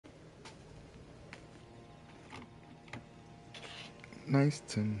Nice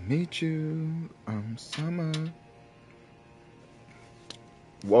to meet you. I'm Summer.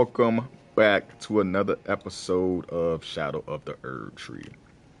 Welcome back to another episode of Shadow of the Erdtree.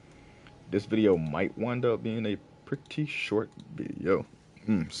 This video might wind up being a pretty short video.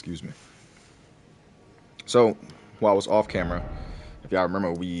 Excuse me. So, while I was off camera, if y'all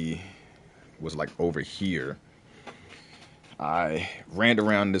remember, we was like over here. I ran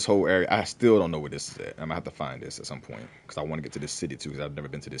around this whole area. I still don't know where this is at. I'm gonna have to find this at some point because I want to get to this city too. Because I've never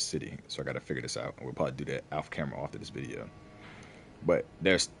been to this city, so I got to figure this out. And we'll probably do that off camera after this video. But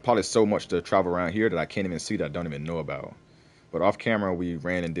there's probably so much to travel around here that I can't even see that I don't even know about. But off camera, we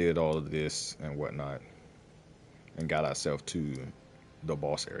ran and did all of this and whatnot, and got ourselves to the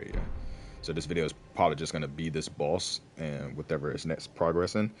boss area. So this video is probably just gonna be this boss and whatever is next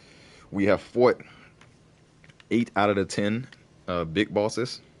progressing. We have fought 8 out of the 10 big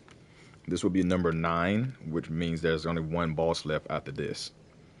bosses. This will be number 9, which means there's only one boss left after this.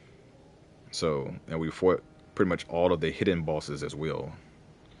 So, and we fought pretty much all of the hidden bosses as well.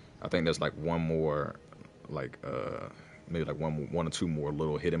 I think there's like one more, like maybe like one or two more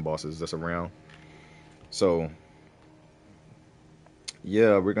little hidden bosses that's around. So,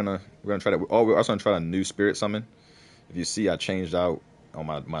 yeah, we're gonna try that. Oh, we're also gonna try a new spirit summon. If you see, I changed out on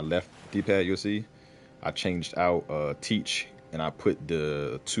my left D-pad. You'll see. I changed out Teach, and I put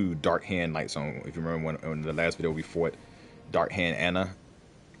the 2 Dark Hand Knights on. If you remember when in the last video we fought Dark Hand Anna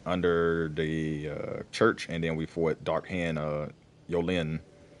under the church, and then we fought Dark Hand Yolin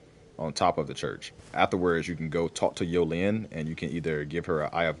on top of the church. Afterwards, you can go talk to Yolin, and you can either give her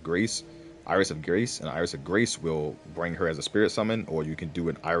an Iris of Grace, and Iris of Grace will bring her as a spirit summon, or you can do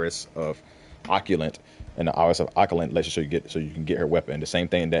an Iris of Opulent, and the Iris of Opulent lets you so you can get her weapon. The same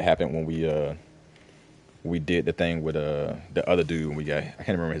thing that happened when we did the thing with the other dude, and we got, I can't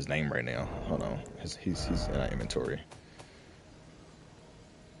remember his name right now. Hold on, he's in our inventory.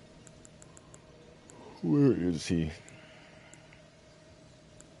 Where is he?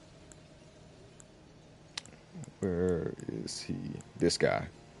 Where is he? This guy.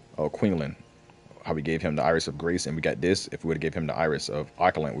 Oh, Queenland. How we gave him the Iris of Grace, and we got this. If we would have gave him the Iris of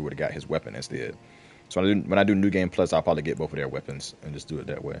Opulent, we would have got his weapon instead. So when I do New Game Plus, I'll probably get both of their weapons and just do it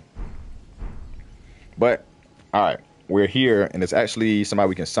that way. But, alright, we're here, and it's actually somebody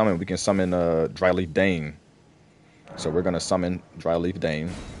we can summon. We can summon Dryleaf Dane. So we're going to summon Dryleaf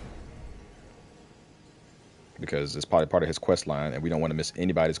Dane, because it's probably part of his quest line, and we don't want to miss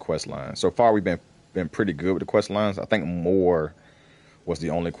anybody's quest line. So far, we've been pretty good with the quest lines. I think Moore was the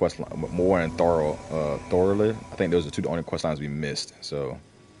only quest line. Moore and Thorley. I think those are the only quest lines we missed. So,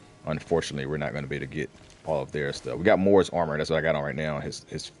 unfortunately, we're not going to be able to get all of their stuff. We got Moore's armor. That's what I got on right now, his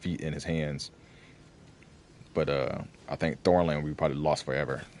feet and his hands. But I think Thorland we probably lost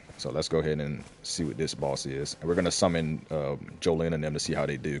forever. So let's go ahead and see what this boss is. And we're going to summon Jolene and them to see how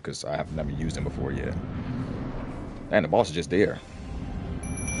they do, because I have never used them before yet. And the boss is just there.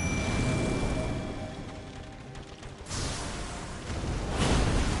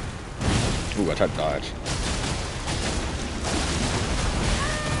 Ooh, I tried to dodge.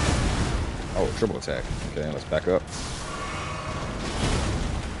 Oh, triple attack. Okay, let's back up.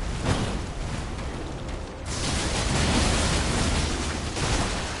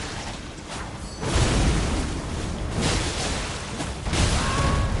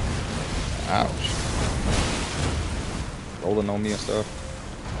 Ouch. Rolling on me and stuff.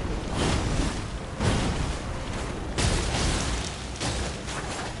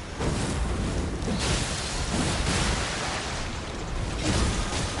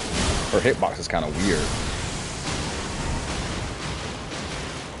 Her hitbox is kind of weird.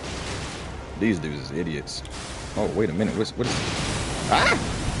 These dudes is idiots. Oh, wait a minute. What is it?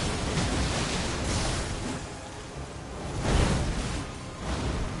 Ah!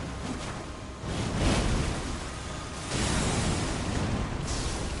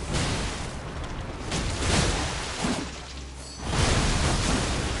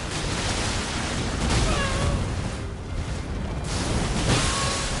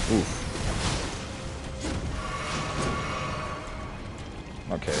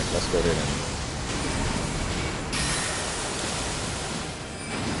 Okay, let's go ahead and...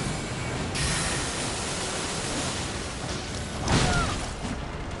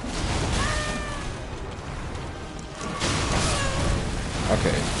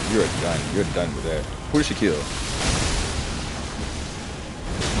 Okay, you're done. You're done with that. Who did she kill?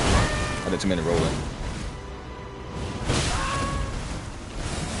 I did too many rolling.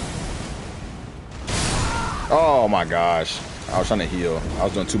 Oh my gosh. I was trying to heal. I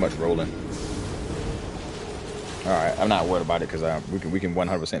was doing too much rolling. Alright, I'm not worried about it because we can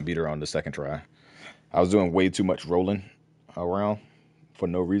 100% beat her on the second try. I was doing way too much rolling around. for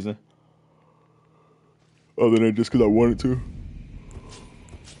no reason. Other than just because I wanted to.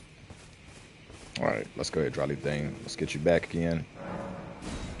 Alright, let's go ahead, Dry Dane. Let's get you back again.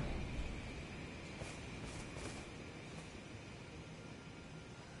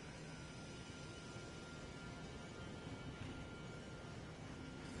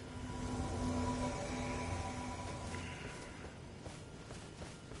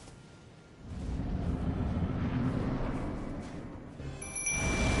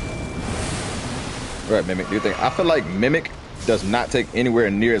 Right, Mimic, do you think? I feel like Mimic does not take anywhere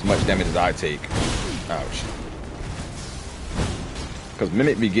near as much damage as I take. Ouch. Because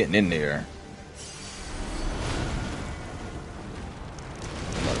Mimic be getting in there.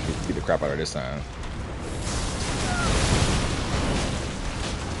 I'm about to beat the crap out of this time.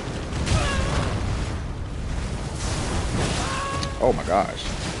 Oh my gosh.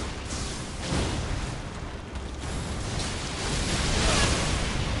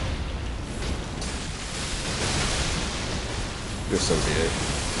 You're so dead.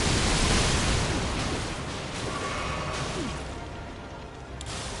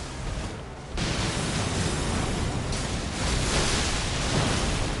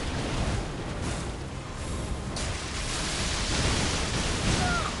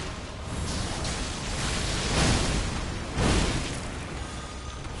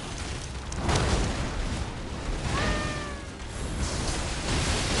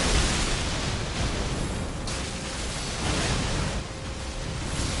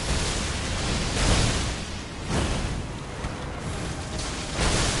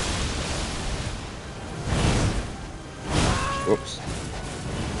 Whoops.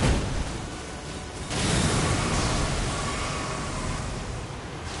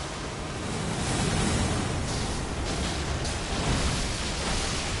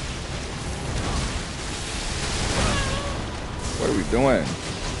 What are we doing?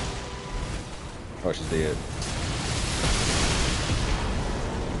 Oh, she's dead.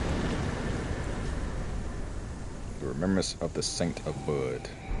 The Remembrance of the Saint of Bud.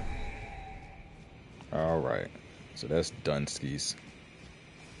 Alright. So that's Dunskies.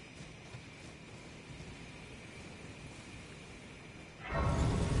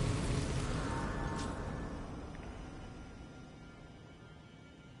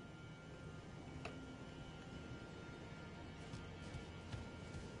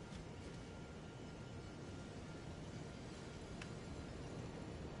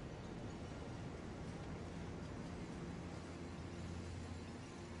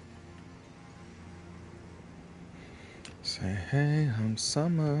 Say, hey, I'm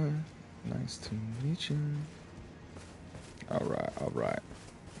Summer. Nice to meet you. Alright, alright.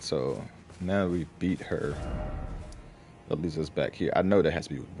 So, now we beat her. That leaves us back here. I know there has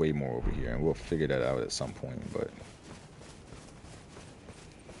to be way more over here, and we'll figure that out at some point, but...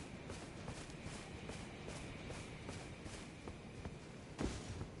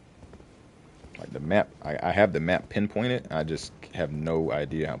 like the map, I have the map pinpointed, I just have no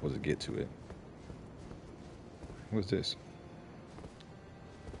idea how I'm supposed to get to it. What's this?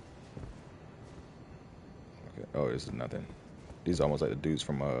 Okay. Oh, this is nothing. These are almost like the dudes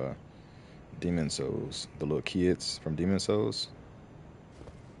from Demon Souls. The little kids from Demon Souls.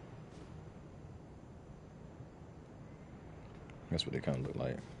 That's what they kind of look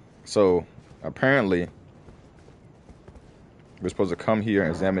like. So, apparently, we're supposed to come here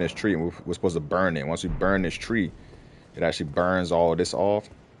and examine this tree, and we're supposed to burn it. Once we burn this tree, it actually burns all this off.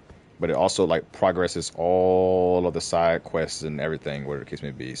 But it also like progresses all of the side quests and everything, whatever the case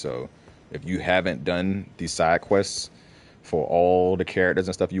may be. So if you haven't done these side quests for all the characters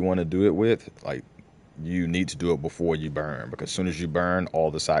and stuff you want to do it with, like you need to do it before you burn, because as soon as you burn,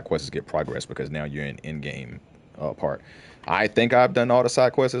 all the side quests get progress, because now you're in in-game part. I think I've done all the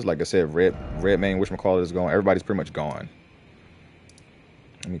side quests. Like I said, Red Main, whatchamacallit, is gone. Everybody's pretty much gone.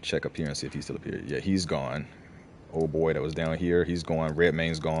 Let me check up here and see if he's still up here. Yeah, he's gone. Old boy that was down here, he's gone. Red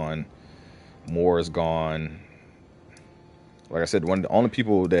Main's gone. Moore is gone. Like I said, one of the only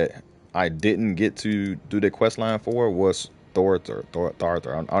people that I didn't get to do the quest line for was Thorthor.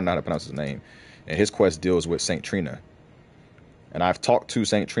 I don't know how to pronounce his name. And his quest deals with Saint Trina. And I've talked to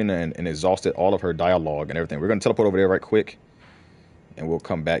Saint Trina and exhausted all of her dialogue and everything. We're going to teleport over there right quick. And we'll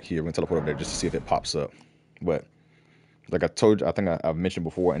come back here. We're going to teleport over there just to see if it pops up. But like I told you, I think I've mentioned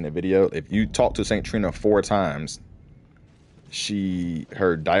before in the video, if you talk to Saint Trina 4 times,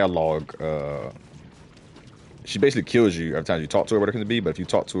 her dialogue, she basically kills you every time you talk to her, whatever it can be. But if you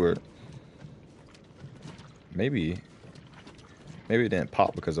talk to her, maybe it didn't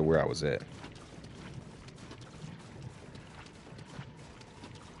pop because of where I was at.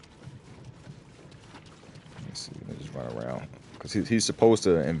 Let's see, let me just run around. Because he's supposed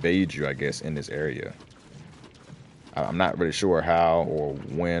to invade you, I guess, in this area. I'm not really sure how or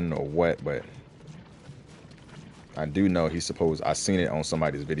when or what, but I do know he's supposed. I seen it on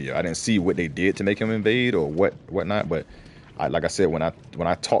somebody's video. I didn't see what they did to make him invade or whatnot, but like I said, when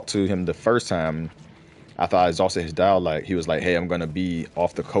I talked to him the first time, I thought I exhausted his dialogue. He was like, "Hey, I'm gonna be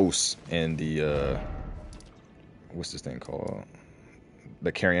off the coast in the what's this thing called?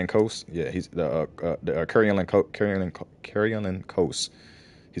 The Carrion Coast. Yeah, he's the Carrion Coast.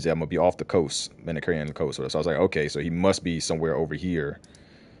 He said, I'm gonna be off the coast in the Carrion Coast. So I was like, okay, so he must be somewhere over here.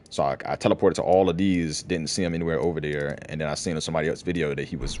 So I teleported to all of these, didn't see him anywhere over there, and then I seen on somebody else's video that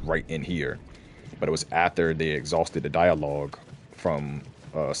he was right in here. But it was after they exhausted the dialogue from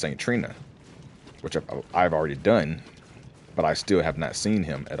St. Trina, which I've already done, but I still have not seen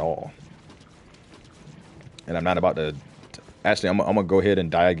him at all. And I'm not about to... Actually, I'm gonna go ahead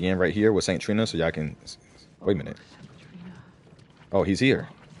and die again right here with St. Trina so y'all can... Wait a minute. Oh, he's here.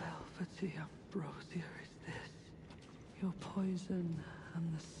 Velvety ambrosia is this, your poison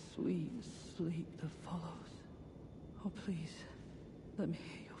and the sweet sleep that follows. Oh, please, let me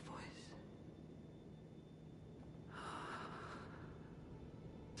hear your voice.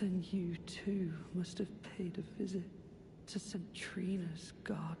 Then you too must have paid a visit to St. Trina's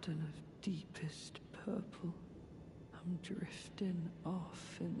garden of deepest purple. I'm drifting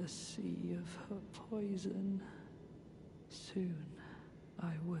off in the sea of her poison. Soon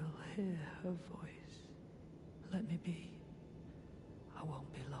I will hear her voice. Let me be. I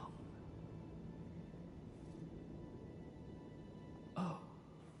won't be long. Oh,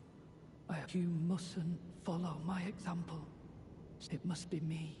 you mustn't follow my example. It must be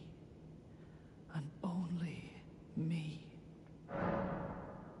me, and only me.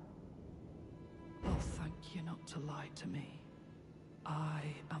 I'll thank you not to lie to me. I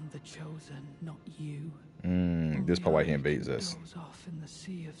am the chosen, not you. This is probably why he invades us. Goes off in the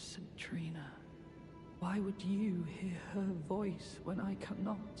sea of St. Trina. Why would you hear her voice when I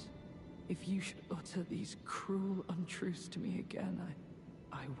cannot? If you should utter these cruel untruths to me again,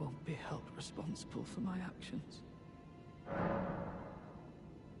 I won't be held responsible for my actions.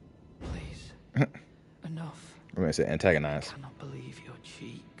 Please, enough. I'm gonna say antagonize. I cannot believe your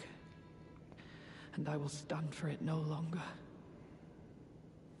cheek, and I will stand for it no longer.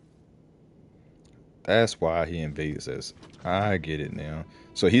 That's why he invades us. I get it now.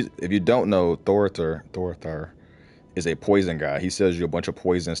 So if you don't know, Thorthar is a poison guy. He sells you a bunch of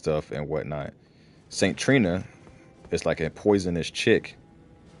poison stuff and whatnot. St. Trina is like a poisonous chick.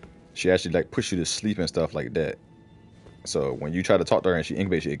 She actually like puts you to sleep and stuff like that. So when you try to talk to her and she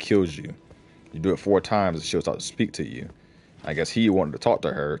incubates you, it kills you. You do it 4 times and she'll start to speak to you. I guess he wanted to talk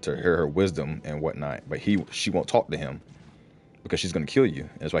to her to hear her wisdom and whatnot, but she won't talk to him because she's gonna kill you.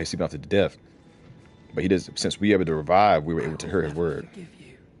 That's why he's sleeping after to death. But he does. Since we were able to revive, we were able to hear his word,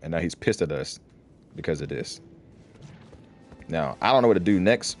 and now he's pissed at us because of this. Now I don't know what to do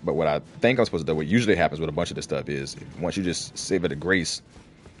next, but what I think I'm supposed to do, what usually happens with a bunch of this stuff is once you just save it a grace,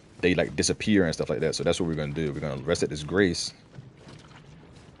 they like disappear and stuff like that. So that's what we're gonna do. We're gonna rest at this grace.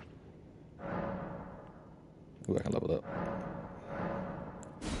 Ooh, I can level up.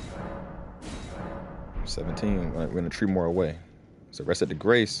 17. We're gonna 3 more away. So rest at the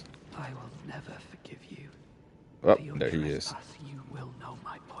grace. I will never forgive you. Oh, there he is. You will know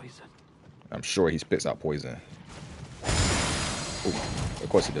my poison. I'm sure he spits out poison. Ooh, of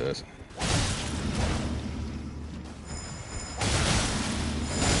course he does.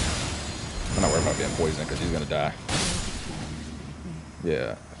 I'm not worried about being poisoned because he's gonna die.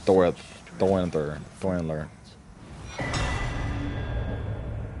 Yeah, Thornler.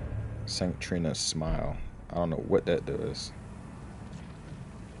 St. Trina's smile. I don't know what that does.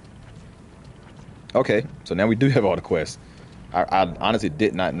 Okay, so now we do have all the quests. I honestly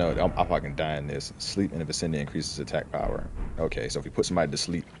did not know. I'm fucking dying this. Sleep in the vicinity increases attack power. Okay, so if we put somebody to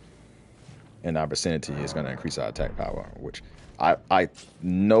sleep in our vicinity, it's going to increase our attack power, which I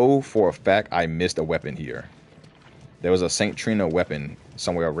know for a fact I missed a weapon here. There was a St. Trina weapon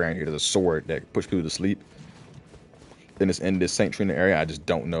somewhere around here. There's a sword that pushed people to sleep. In this St. Trina area, I just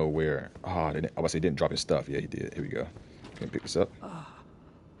don't know where. Oh, I was say he didn't drop his stuff. Yeah, he did. Here we go. Can we pick this up?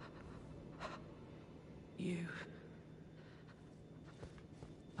 You.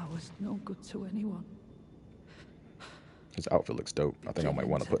 I was no good to anyone. His outfit looks dope. I think I might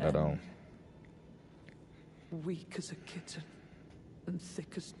want to put that on. Weak as a kitten and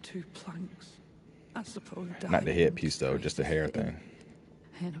thick as 2 planks. I suppose. Not the headpiece though, just the hair thing.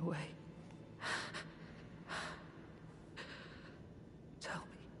 In a way. Tell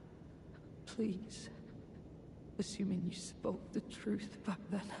me, please. Assuming you spoke the truth back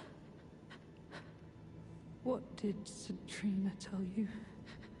then. What did Centrina tell you?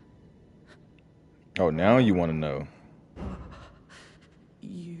 Oh, now you want to know.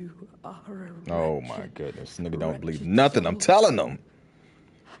 You are a wretched, Oh my goodness, nigga don't believe nothing I'm telling them.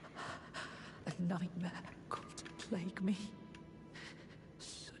 A nightmare come to plague me.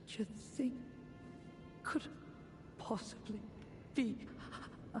 Such a thing could possibly be.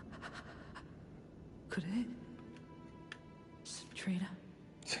 Could it? Centrina.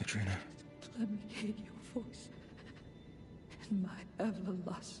 Centrina. Let me hear your voice in my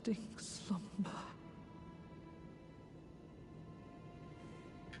everlasting slumber.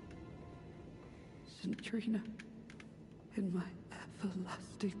 Centrina, in my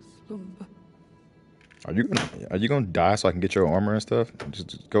everlasting slumber. Are you gonna die so I can get your armor and stuff?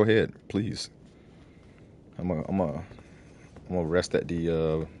 Just go ahead, please. I'm gonna rest at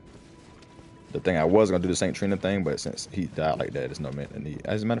the thing. I was gonna do the Saint Trina thing, but since he died like that, there's no need.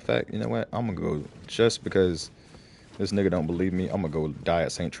 As a matter of fact, you know what? I'm gonna go just because this nigga don't believe me. I'm gonna go die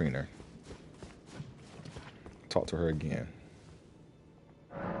at Saint Trina. Talk to her again.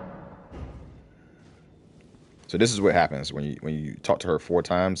 So this is what happens when you talk to her 4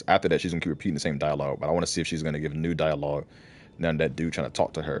 times. After that, she's gonna keep repeating the same dialogue. But I want to see if she's gonna give new dialogue. Now that dude trying to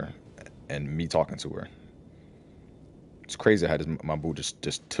talk to her, and me talking to her. It's crazy how my boo just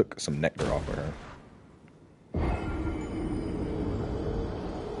took some nectar off of her.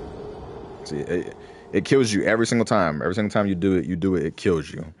 See, it kills you every single time. Every single time you do it, it kills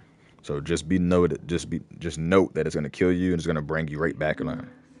you. So just note that it's gonna kill you and it's gonna bring you right back around.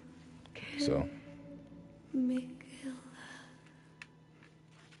 So. Miquella,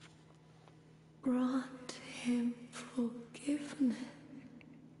 grant him forgiveness.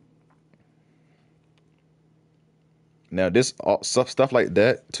 Now this stuff like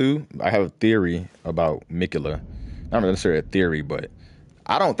that too. I have a theory about Miquella. Not necessarily a theory, but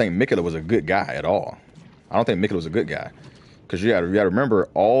I don't think Miquella was a good guy at all. I don't think Miquella was a good guy, because you gotta remember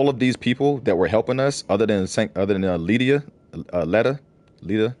all of these people that were helping us, other than Leda,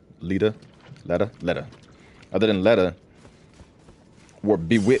 other than Leda, were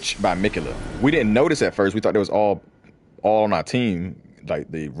bewitched by Miquella. We didn't notice at first. We thought it was all on our team, like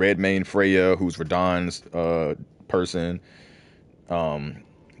the Red Mane Freya, who's Radon's person,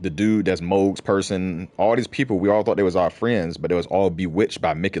 the dude that's Moog's person. All these people, we all thought they was our friends, but it was all bewitched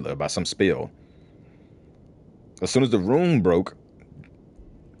by Miquella, by some spell. As soon as the room broke,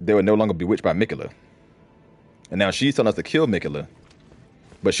 they were no longer bewitched by Miquella. And now she's telling us to kill Miquella.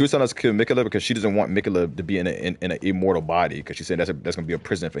 But she was telling us to kill Miquella because she doesn't want Miquella to be in an immortal body, because she said that's going to be a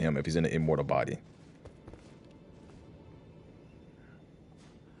prison for him if he's in an immortal body.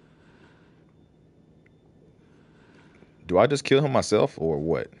 Do I just kill him myself or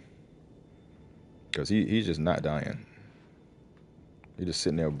what? Because he's just not dying. He's just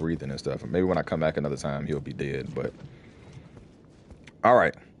sitting there breathing and stuff. And maybe when I come back another time, he'll be dead. But all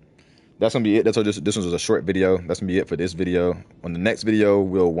right. That's going to be it. This was a short video. That's going to be it for this video. On the next video,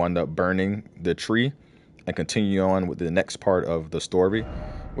 we'll wind up burning the tree and continue on with the next part of the story,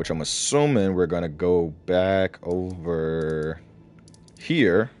 which I'm assuming we're going to go back over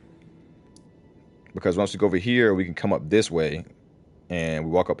here, because once we go over here, we can come up this way and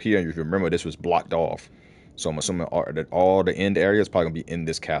we walk up here. And if you remember, this was blocked off. So I'm assuming all the end area is probably going to be in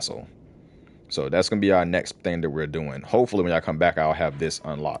this castle. So that's going to be our next thing that we're doing. Hopefully when I come back, I'll have this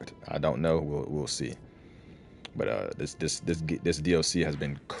unlocked. I don't know. We'll see. But this DLC has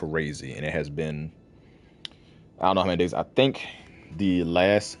been crazy, and it has been, I don't know how many days. I think the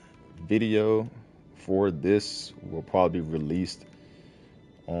last video for this will probably be released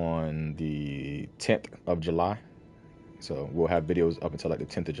on the 10th of July. So we'll have videos up until like the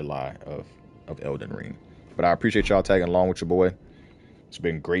 10th of July of Elden Ring. But I appreciate y'all tagging along with your boy. It's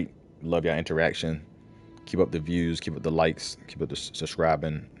been great. Love y'all interaction. Keep up the views, keep up the likes, keep up the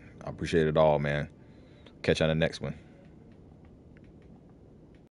subscribing. I appreciate it all, man. Catch you on the next one.